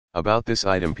About this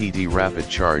item: PD Rapid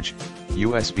Charge,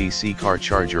 USB-C car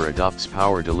charger, adopts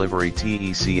power delivery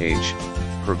TECH,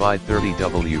 provide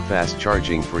 30W fast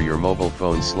charging for your mobile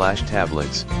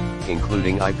phones/tablets,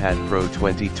 including iPad Pro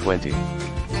 2020.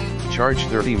 Charge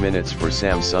 30 minutes for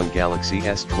Samsung Galaxy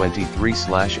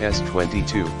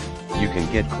S23/S22, you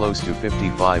can get close to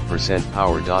 55%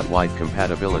 power. Wide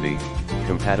compatibility,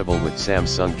 compatible with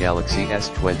Samsung Galaxy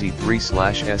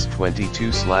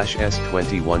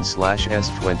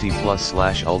S23/S22/S21/S20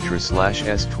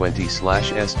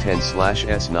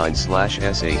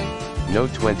 Plus/Ultra/S20/S10/S9/S8,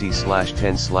 Note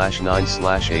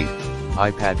 20/10/9/8,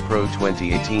 iPad Pro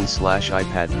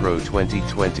 2018/iPad Pro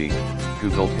 2020,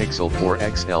 Google Pixel 4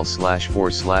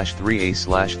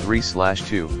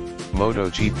 XL/4/3A/3/2, Moto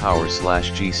G Power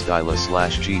G Stylus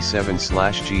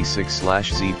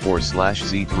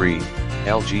G7/G6/Z4/Z3,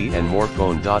 LG and more.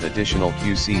 Phone. Additional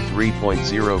QC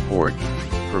 3.0 port,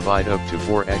 provide up to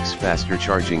 4x faster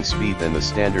charging speed than the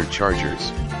standard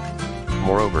chargers.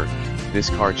 Moreover, this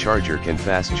car charger can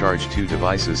fast charge 2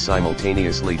 devices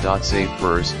simultaneously. Save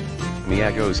first,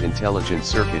 Meagoes intelligent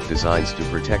circuit designs to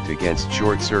protect against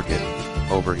short circuit,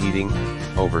 overheating,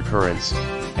 overcurrents,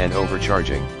 and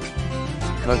overcharging.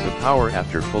 Cut the power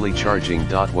after fully charging.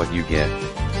 What you get: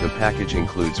 the package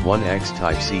includes 1x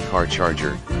Type-C car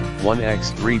charger,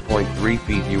 1x 3.3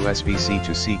 feet USB-C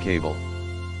to C cable.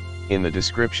 In the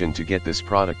description to get this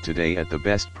product today at the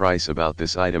best price. About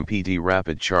this item: PD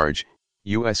Rapid Charge,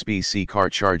 USB-C car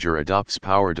charger, adopts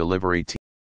power delivery